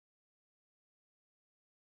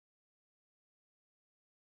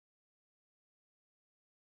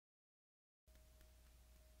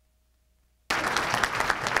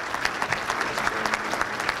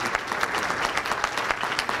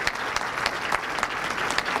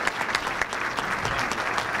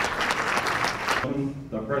welcome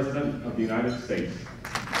the President of the United States.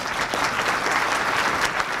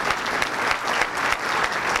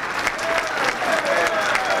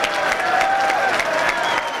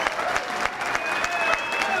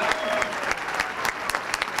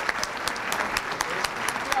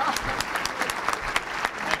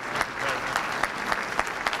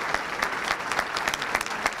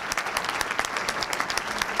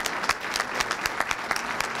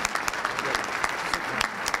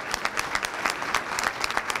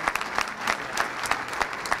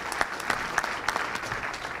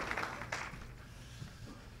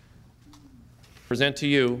 Present to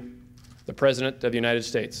you the President of the United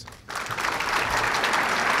States.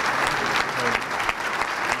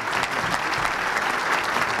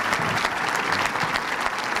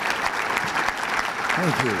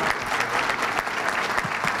 Thank you.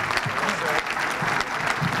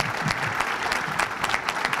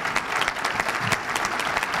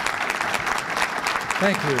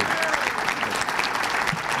 Thank you.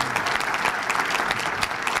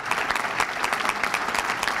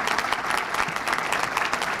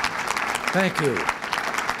 Thank you.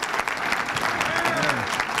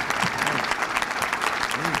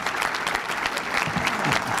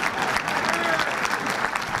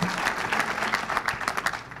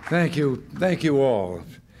 Thank you. Thank you all.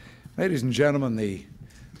 Ladies and gentlemen, the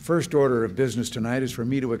first order of business tonight is for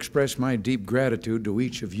me to express my deep gratitude to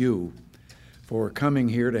each of you for coming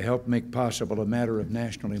here to help make possible a matter of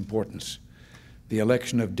national importance, the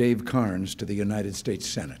election of Dave Karnes to the United States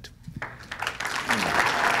Senate.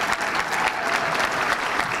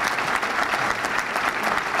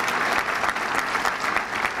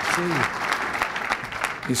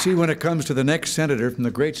 You see, when it comes to the next senator from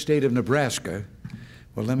the great state of Nebraska,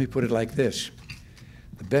 well, let me put it like this.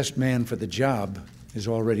 The best man for the job is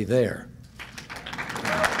already there.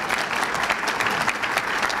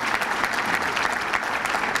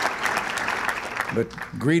 But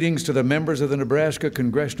greetings to the members of the Nebraska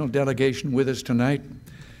congressional delegation with us tonight.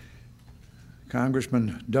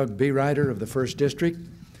 Congressman Doug Bereiter of the 1st District,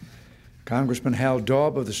 Congressman Hal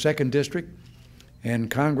Daub of the 2nd District,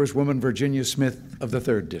 and Congresswoman Virginia Smith of the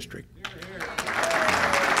 3rd District.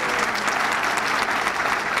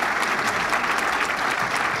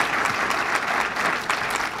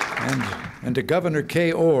 And to Governor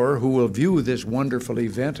Kay Orr, who will view this wonderful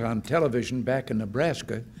event on television back in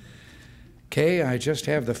Nebraska. Kay, I just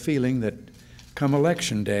have the feeling that come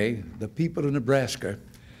Election Day, the people of Nebraska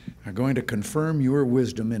are going to confirm your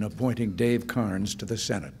wisdom in appointing Dave Karnes to the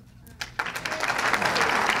Senate.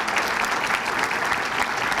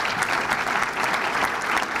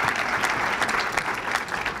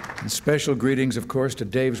 And special greetings, of course, to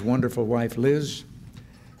Dave's wonderful wife, Liz,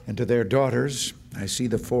 and to their daughters. I see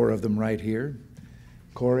the 4 of them right here: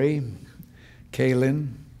 Corey, Kaylin,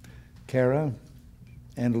 Kara,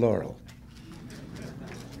 and Laurel.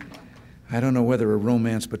 I don't know whether a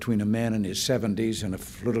romance between a man in his 70s and a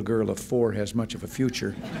little girl of 4 has much of a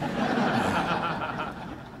future.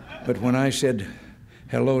 But when I said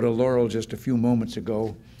hello to Laurel just a few moments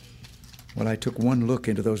ago, well, I took one look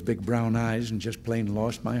into those big brown eyes and just plain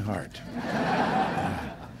lost my heart.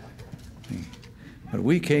 But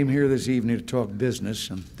we came here this evening to talk business,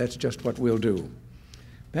 and that's just what we'll do.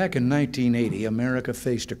 Back in 1980, America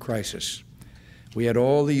faced a crisis. We had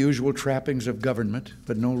all the usual trappings of government,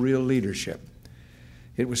 but no real leadership.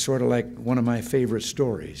 It was sort of like one of my favorite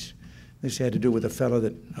stories. This had to do with a fellow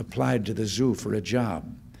that applied to the zoo for a job.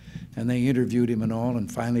 And they interviewed him and all, and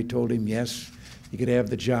finally told him, yes, he could have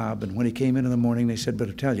the job. And when he came in the morning, they said, but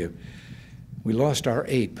I tell you, we lost our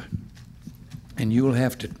ape, and you'll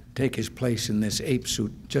have to take his place in this ape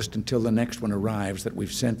suit just until the next one arrives that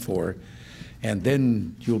we've sent for, and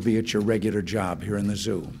then you'll be at your regular job here in the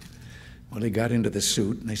zoo. Well, he got into the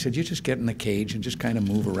suit, and they said, you just get in the cage and just kind of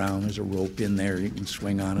move around. There's a rope in there you can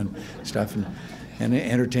swing on and stuff, and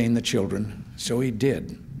entertain the children. So he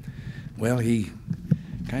did. Well, he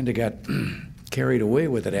kind of got carried away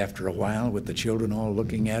with it after a while, with the children all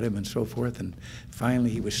looking at him and so forth, and finally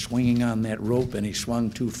he was swinging on that rope, and he swung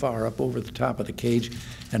too far up over the top of the cage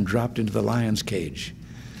and dropped into the lion's cage.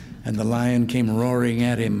 And the lion came roaring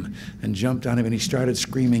at him and jumped on him, and he started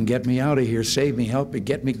screaming, get me out of here, save me, help me,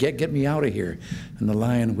 get me out of here. And the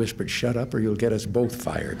lion whispered, shut up or you'll get us both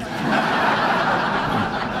fired.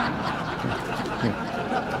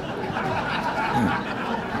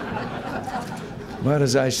 But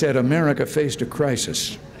as I said, America faced a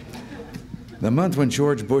crisis. The month when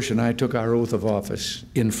George Bush and I took our oath of office,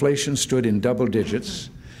 inflation stood in double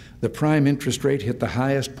digits, the prime interest rate hit the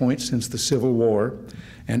highest point since the Civil War,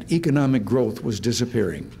 and economic growth was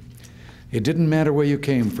disappearing. It didn't matter where you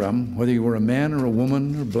came from, whether you were a man or a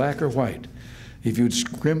woman or black or white. If you'd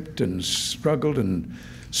scrimped and struggled and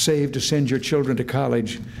saved to send your children to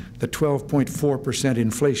college, the 12.4%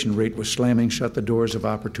 inflation rate was slamming shut the doors of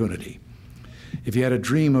opportunity. If you had a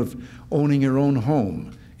dream of owning your own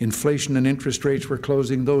home, inflation and interest rates were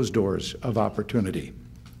closing those doors of opportunity.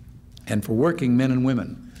 And for working men and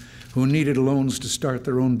women who needed loans to start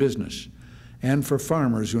their own business, and for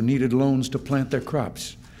farmers who needed loans to plant their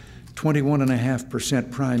crops,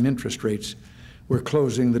 21.5% prime interest rates were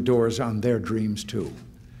closing the doors on their dreams too.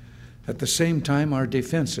 At the same time, our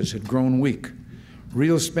defenses had grown weak.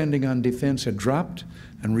 Real spending on defense had dropped,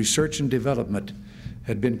 and research and development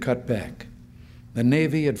had been cut back. The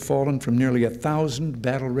Navy had fallen from nearly 1,000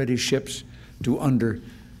 battle-ready ships to under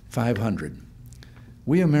 500.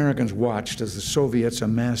 We Americans watched as the Soviets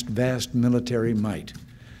amassed vast military might,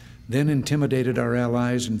 then intimidated our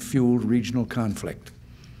allies and fueled regional conflict.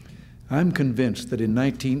 I'm convinced that in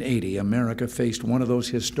 1980, America faced one of those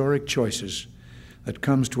historic choices that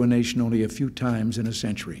comes to a nation only a few times in a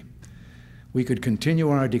century. We could continue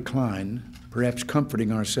our decline, perhaps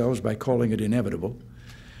comforting ourselves by calling it inevitable,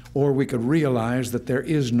 or we could realize that there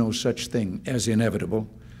is no such thing as inevitable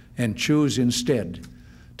and choose instead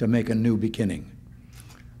to make a new beginning.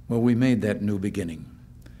 Well, we made that new beginning.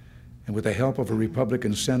 And with the help of a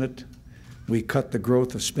Republican Senate, we cut the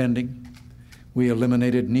growth of spending, we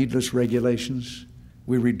eliminated needless regulations,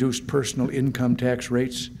 we reduced personal income tax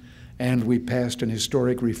rates, and we passed an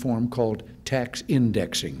historic reform called tax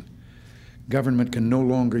indexing. Government can no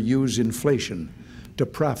longer use inflation to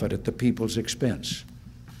profit at the people's expense.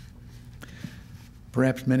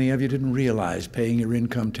 Perhaps many of you didn't realize, paying your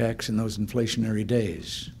income tax in those inflationary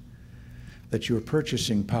days, that your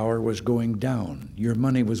purchasing power was going down. Your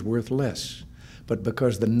money was worth less. But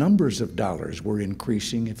because the numbers of dollars were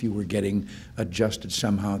increasing, if you were getting adjusted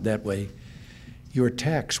somehow that way, your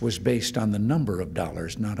tax was based on the number of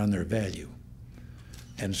dollars, not on their value.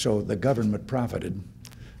 And so the government profited,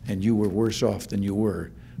 and you were worse off than you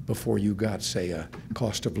were before you got, say, a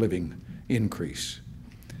cost of living increase.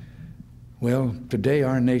 Well, today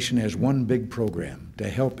our nation has one big program to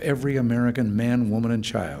help every American man, woman, and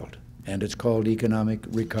child, and it's called economic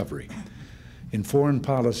recovery. In foreign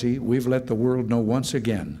policy, we've let the world know once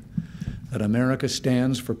again that America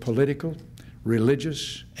stands for political,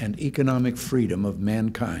 religious, and economic freedom of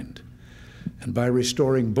mankind. And by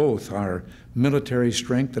restoring both our military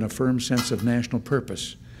strength and a firm sense of national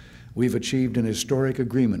purpose, we've achieved an historic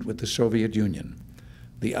agreement with the Soviet Union,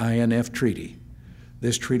 the INF Treaty.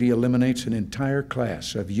 This treaty eliminates an entire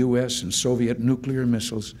class of U.S. and Soviet nuclear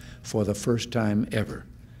missiles for the first time ever.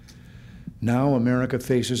 Now America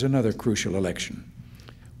faces another crucial election,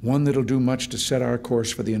 one that'll do much to set our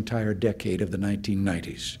course for the entire decade of the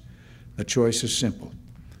 1990s. The choice is simple.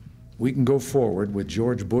 We can go forward with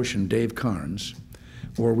George Bush and Dave Karnes,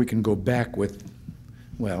 or we can go back with,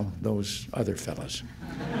 well, those other fellas.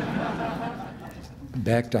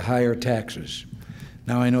 Back to higher taxes.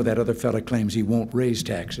 Now, I know that other fella claims he won't raise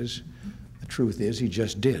taxes. The truth is, he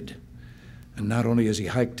just did. And not only has he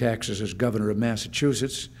hiked taxes as governor of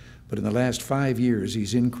Massachusetts, but in the last 5 years,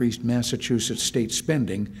 he's increased Massachusetts state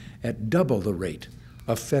spending at double the rate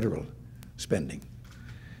of federal spending.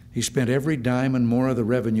 He spent every dime and more of the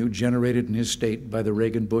revenue generated in his state by the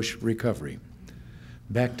Reagan-Bush recovery.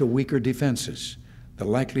 Back to weaker defenses. The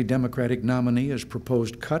likely Democratic nominee has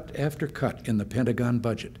proposed cut after cut in the Pentagon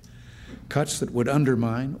budget. Cuts that would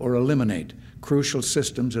undermine or eliminate crucial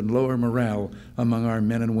systems and lower morale among our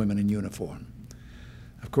men and women in uniform.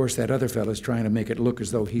 Of course, that other fellow's trying to make it look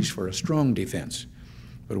as though he's for a strong defense.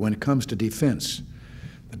 But when it comes to defense,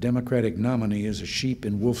 the Democratic nominee is a sheep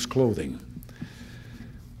in wolf's clothing.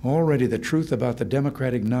 Already the truth about the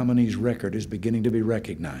Democratic nominee's record is beginning to be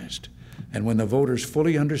recognized. And when the voters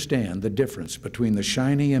fully understand the difference between the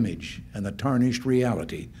shiny image and the tarnished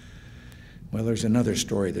reality, well, there's another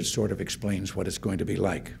story that sort of explains what it's going to be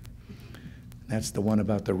like. That's the one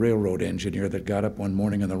about the railroad engineer that got up one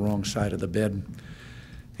morning on the wrong side of the bed.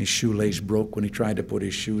 His shoelace broke when he tried to put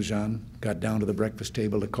his shoes on, got down to the breakfast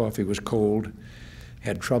table, the coffee was cold,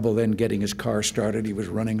 had trouble then getting his car started, he was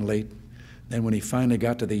running late. Then when he finally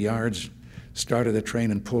got to the yards, started the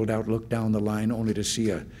train and pulled out, looked down the line, only to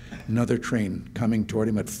see another train coming toward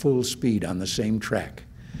him at full speed on the same track.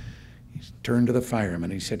 He turned to the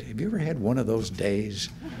fireman. He said, "Have you ever had one of those days?"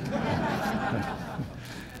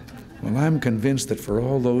 Well, I'm convinced that for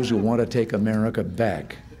all those who want to take America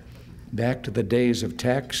back to the days of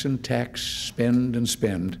tax and tax, spend and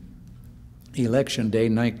spend, Election Day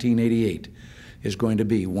 1988 is going to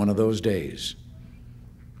be one of those days.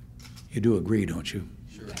 You do agree, don't you?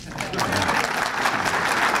 Sure.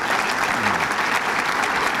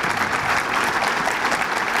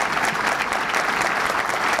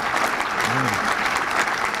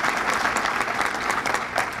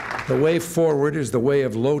 The way forward is the way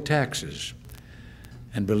of low taxes.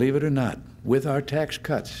 And believe it or not, with our tax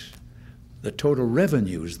cuts, the total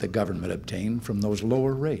revenues the government obtained from those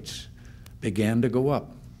lower rates began to go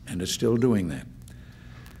up, and is still doing that.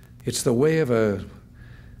 It's the way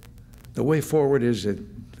forward is,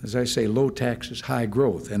 as I say, low taxes, high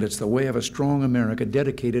growth, and it's the way of a strong America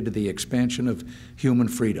dedicated to the expansion of human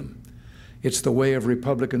freedom. It's the way of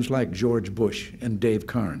Republicans like George Bush and Dave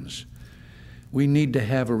Karnes. We need to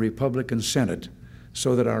have a Republican Senate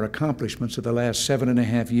so that our accomplishments of the last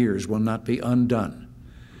 7.5 years will not be undone.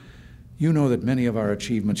 You know that many of our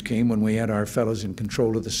achievements came when we had our fellows in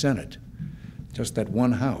control of the Senate, just that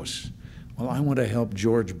one House. Well, I want to help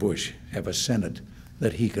George Bush have a Senate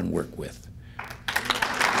that he can work with.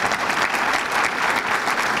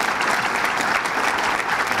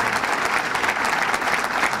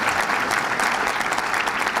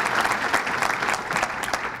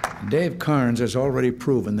 Dave Karnes has already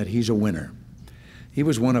proven that he's a winner. He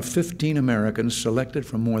was one of 15 Americans selected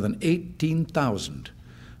from more than 18,000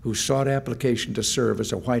 who sought application to serve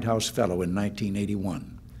as a White House Fellow in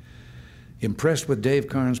 1981. Impressed with Dave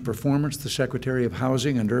Karnes' performance, the Secretary of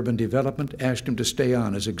Housing and Urban Development asked him to stay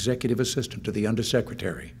on as Executive Assistant to the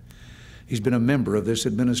Undersecretary. He's been a member of this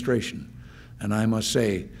administration, and I must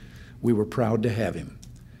say, we were proud to have him.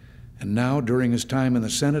 And now, during his time in the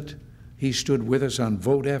Senate, he stood with us on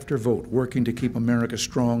vote after vote, working to keep America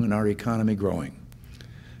strong and our economy growing.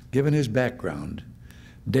 Given his background,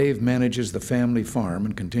 Dave manages the family farm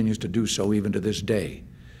and continues to do so even to this day.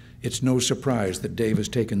 It's no surprise that Dave has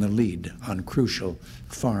taken the lead on crucial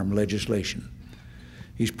farm legislation.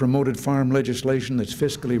 He's promoted farm legislation that's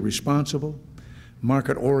fiscally responsible,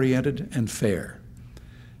 market-oriented, and fair.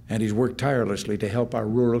 And he's worked tirelessly to help our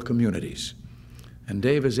rural communities. And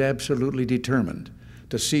Dave is absolutely determined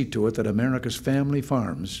to see to it that America's family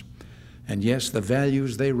farms, and yes, the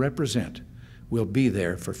values they represent, will be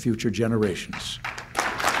there for future generations.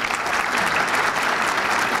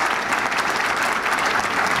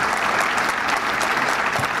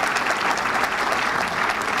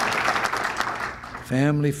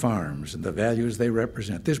 Family farms and the values they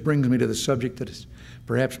represent. This brings me to the subject that has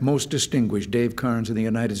perhaps most distinguished Dave Karnes in the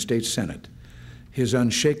United States Senate, his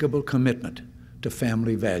unshakable commitment to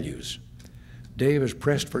family values. Dave has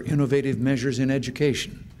pressed for innovative measures in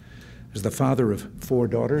education. As the father of 4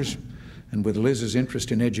 daughters, and with Liz's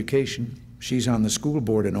interest in education, she's on the school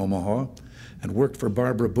board in Omaha and worked for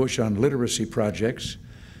Barbara Bush on literacy projects.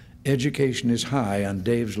 Education is high on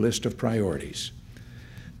Dave's list of priorities.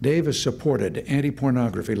 Dave has supported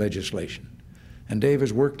anti-pornography legislation, and Dave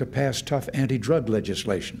has worked to pass tough anti-drug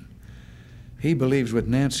legislation. He believes with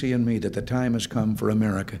Nancy and me that the time has come for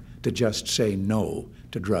America to just say no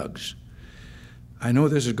to drugs. I know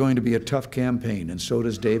this is going to be a tough campaign, and so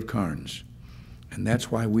does Dave Karnes, and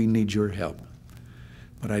that's why we need your help.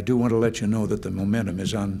 But I do want to let you know that the momentum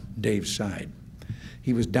is on Dave's side.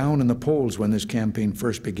 He was down in the polls when this campaign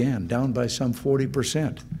first began, down by some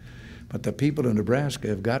 40%. But the people of Nebraska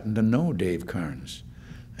have gotten to know Dave Karnes,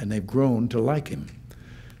 and they've grown to like him.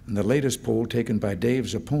 And the latest poll taken by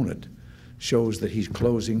Dave's opponent shows that he's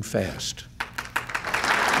closing fast.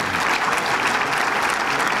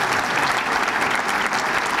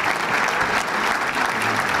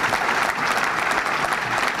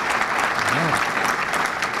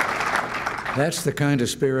 That's the kind of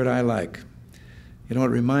spirit I like. You know, it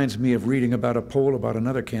reminds me of reading about a poll about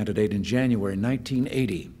another candidate in January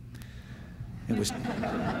 1980. It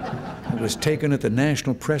was taken at the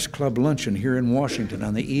National Press Club luncheon here in Washington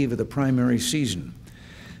on the eve of the primary season.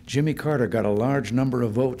 Jimmy Carter got a large number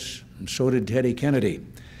of votes, and so did Teddy Kennedy.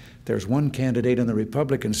 There's one candidate on the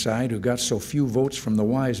Republican side who got so few votes from the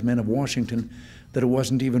wise men of Washington that it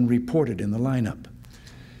wasn't even reported in the lineup.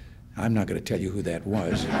 I'm not going to tell you who that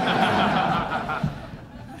was.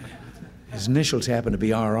 His initials happen to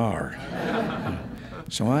be RR.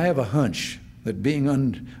 So I have a hunch that being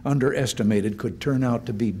underestimated could turn out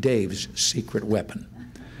to be Dave's secret weapon.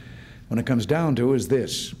 When it comes down to is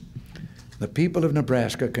this: the people of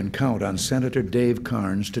Nebraska can count on Senator Dave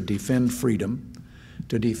Karnes to defend freedom,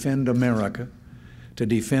 to defend America, to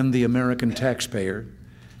defend the American taxpayer,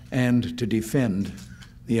 and to defend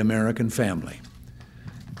the American family.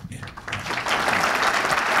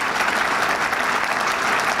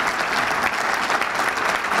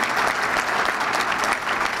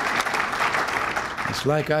 It's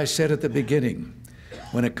like I said at the beginning,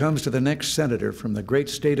 when it comes to the next senator from the great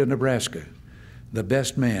state of Nebraska, the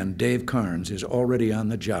best man, Dave Karnes, is already on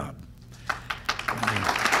the job.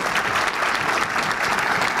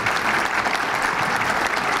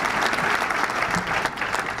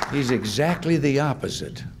 He's exactly the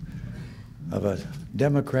opposite of a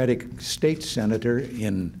Democratic state senator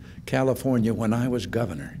in California when I was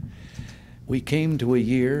governor. We came to a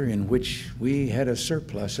year in which we had a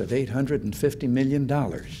surplus of $850 million.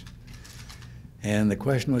 And the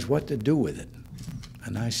question was what to do with it.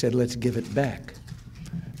 And I said, let's give it back.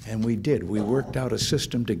 And we did. We worked out a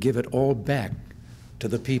system to give it all back to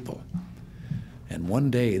the people. And one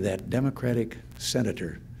day that Democratic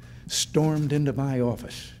senator stormed into my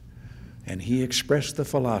office and he expressed the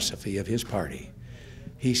philosophy of his party.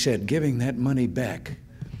 He said, giving that money back,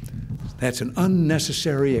 that's an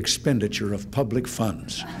unnecessary expenditure of public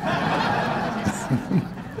funds.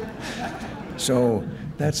 So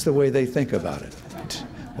that's the way they think about it.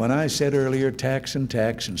 When I said earlier, tax and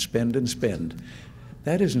spend,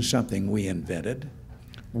 that isn't something we invented.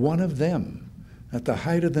 One of them, at the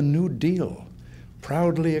height of the New Deal,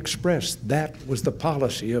 proudly expressed that was the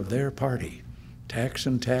policy of their party. Tax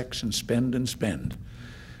and spend.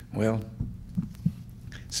 Well,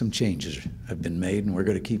 some changes have been made, and we're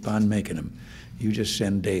going to keep on making them. You just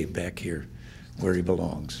send Dave back here where he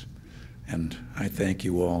belongs. And I thank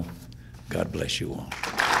you all. God bless you all.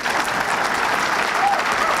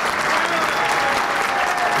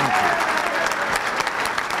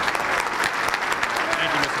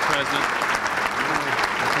 Thank you, Mr. President.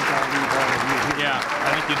 Yeah,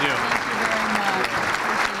 I think you do. Thank you very much.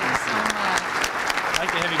 Appreciate it so much. I'd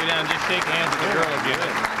like to have you go down and just shake hands with the girl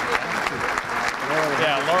again.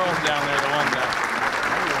 Yeah, Laurel's down there, the one down.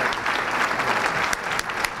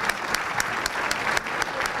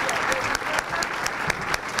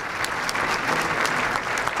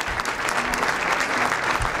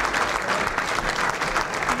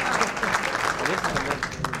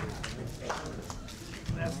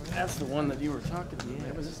 That's the one that you were talking to.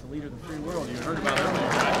 That was just the leader of the free world you heard about earlier,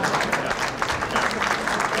 right? Yeah.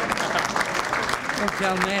 Don't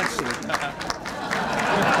tell Nancy.